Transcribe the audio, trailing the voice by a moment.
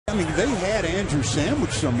mean, they had Andrew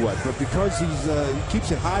sandwiched somewhat, but because he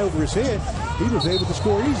keeps it high over his head, he was able to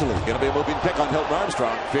score easily. Going to be a moving pick on Hilton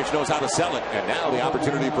Armstrong. Fish knows how to sell it, and now the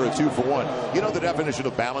opportunity for a 2-for-1. You know the definition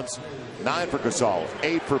of balance? 9 for Gasol,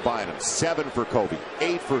 8 for Bynum, 7 for Kobe,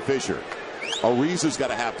 8 for Fisher. Ariza's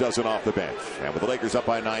got a half dozen off the bench. And with the Lakers up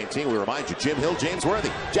by 19, we remind you, Jim Hill, James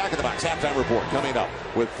Worthy, Jack in the Box halftime report coming up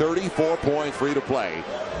with 34.3 to play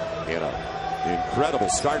in an incredible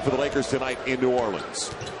start for the Lakers tonight in New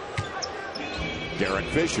Orleans. Derek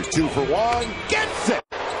Fisher, 2 for 1, gets it!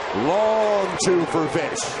 Long 2 for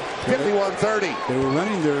Fish, 51-30. They were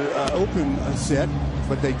running their open set,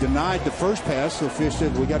 but they denied the first pass, so Fish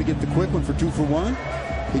said, we got to get the quick one for 2 for 1.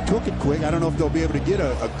 He took it quick. I don't know if they'll be able to get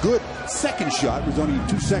a good second shot. It was only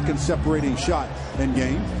 2 seconds separating shot in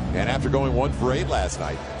game. And after going 1 for 8 last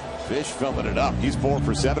night, Fish filling it up. He's 4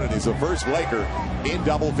 for 7, and he's the first Laker in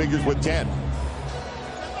double figures with 10.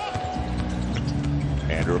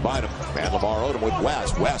 Andrew Bynum and Lamar Odom with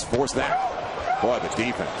West. West forced that. Boy, the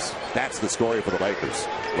defense. That's the story for the Lakers.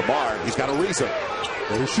 Lamar, he's got Ariza.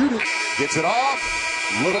 Better shoot it. Gets it off.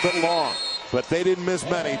 A little bit long. But they didn't miss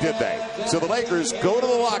many, did they? So the Lakers go to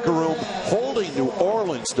the locker room holding New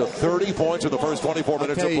Orleans to 30 points in the first 24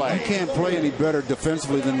 minutes of play. You can't play any better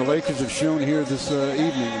defensively than the Lakers have shown here this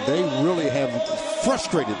evening. They really have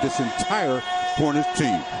frustrated this entire Hornets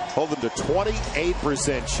team. Hold them to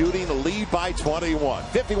 28% shooting, a lead by 21.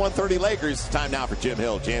 51-30 Lakers. Time now for Jim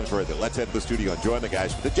Hill, James Worthy. Let's head to the studio and join the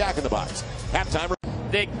guys for the Jack in the Box halftime.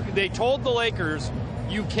 They told the Lakers,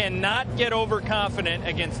 you cannot get overconfident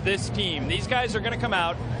against this team. These guys are going to come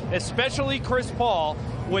out, especially Chris Paul,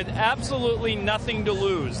 with absolutely nothing to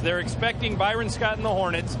lose. They're expecting Byron Scott and the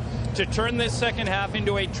Hornets to turn this second half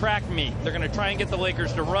into a track meet. They're going to try and get the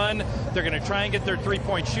Lakers to run. They're going to try and get their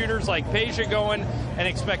three-point shooters like Peja going and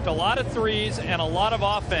expect a lot of threes and a lot of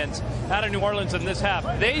offense out of New Orleans in this half.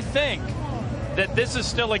 They think that this is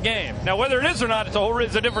still a game. Now, whether it is or not,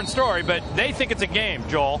 it's a different story, but they think it's a game,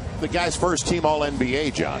 Joel. The guy's first team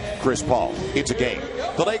All-NBA, John, Chris Paul. It's a game.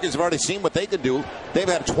 The Lakers have already seen what they can do. They've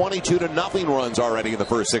had 22-0 runs already in the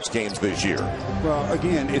first 6 games this year. Well,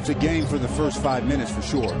 again, it's a game for the first 5 minutes for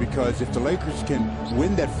sure, because if the Lakers can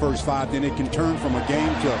win that first 5, then it can turn from a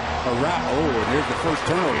game to a wrap. Oh, and there's the first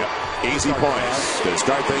turnover. Yep. Easy points to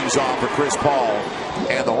start things off for Chris Paul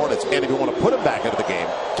and the Hornets. And if you want to put them back into the game,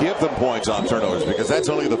 give them points on turnovers, because that's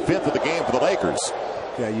only the 5th of the game for the Lakers.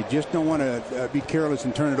 Yeah, you just don't want to be careless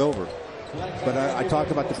and turn it over. But I talked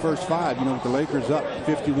about the first 5. You know, with the Lakers up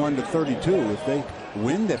 51-32. If they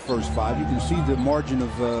win that first 5, you can see the margin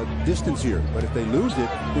of distance here. But if they lose it,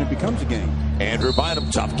 then it becomes a game. Andrew Bynum,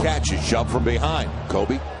 tough catch, is shoved from behind.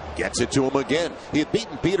 Kobe gets it to him again. He had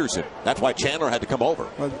beaten Peterson. That's why Chandler had to come over.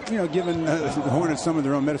 Well, you know, giving the Hornets some of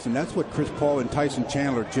their own medicine, that's what Chris Paul and Tyson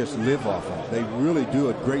Chandler just live off of. They really do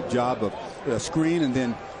a great job of screen, and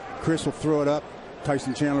then Chris will throw it up.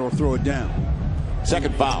 Tyson Chandler will throw it down.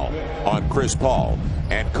 Second foul on Chris Paul.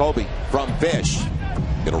 And Kobe from Fish.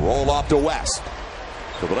 Going to roll off to West.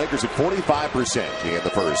 So the Lakers at 45% in the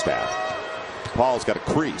first half. Paul's got a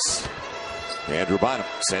crease. Andrew Bynum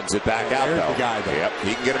sends it back out, There's the guy, though. Yep,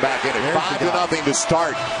 he can get it back in at 5-0 to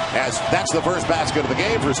start, as that's the first basket of the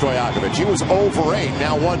game for Stojakovic. He was 0 for 8,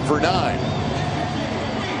 now 1 for 9.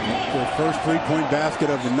 Their first 3-point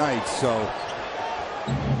basket of the night, so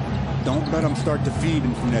don't let them start to feed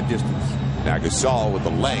him from that distance. Now Gasol with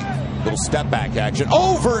the length, little step back action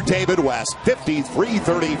over David West,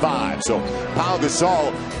 53-35. So Pau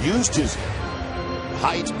Gasol used his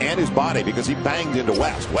height and his body because he banged into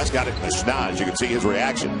West. West got it in the schnoz. You can see his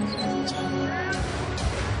reaction.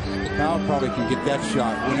 Powell probably can get that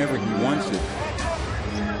shot whenever he wants it,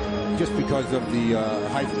 just because of the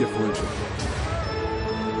height differential.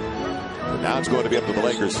 But now it's going to be up to the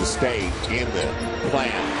Lakers to stay in the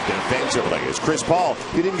plan defensively. As Chris Paul,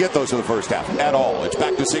 he didn't get those in the first half at all. It's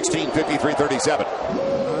back to 16, 53-37.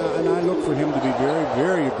 And I look for him to be very,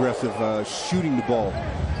 very aggressive shooting the ball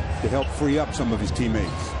to help free up some of his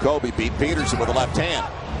teammates. Kobe beat Peterson with the left hand.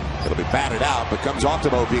 It'll be batted out, but comes off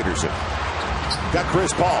to Mo Peterson. Got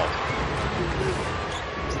Chris Paul.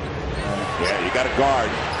 Yeah, you got a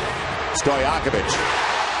guard. Stojakovic.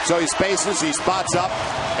 So he spaces, he spots up,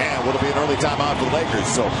 and will it be an early timeout for the Lakers?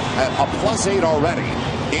 So a +8 already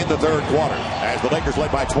in the third quarter, as the Lakers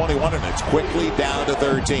led by 21, and it's quickly down to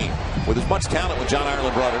 13. With as much talent when John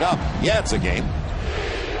Ireland brought it up, yeah, it's a game.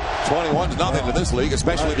 21's nothing to this league,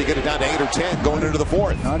 especially if you get it down to 8 or 10 going into the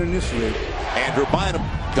fourth. Not in this league. Andrew Bynum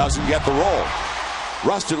doesn't get the roll.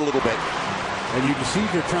 Rusted a little bit. And you can see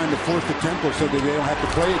they're trying to force the tempo so that they don't have to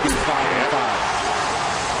play against 5-on-5.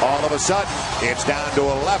 All of a sudden, it's down to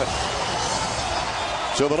 11.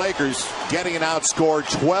 So the Lakers getting an outscore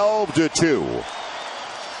 12-2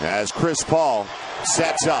 as Chris Paul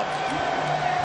sets up.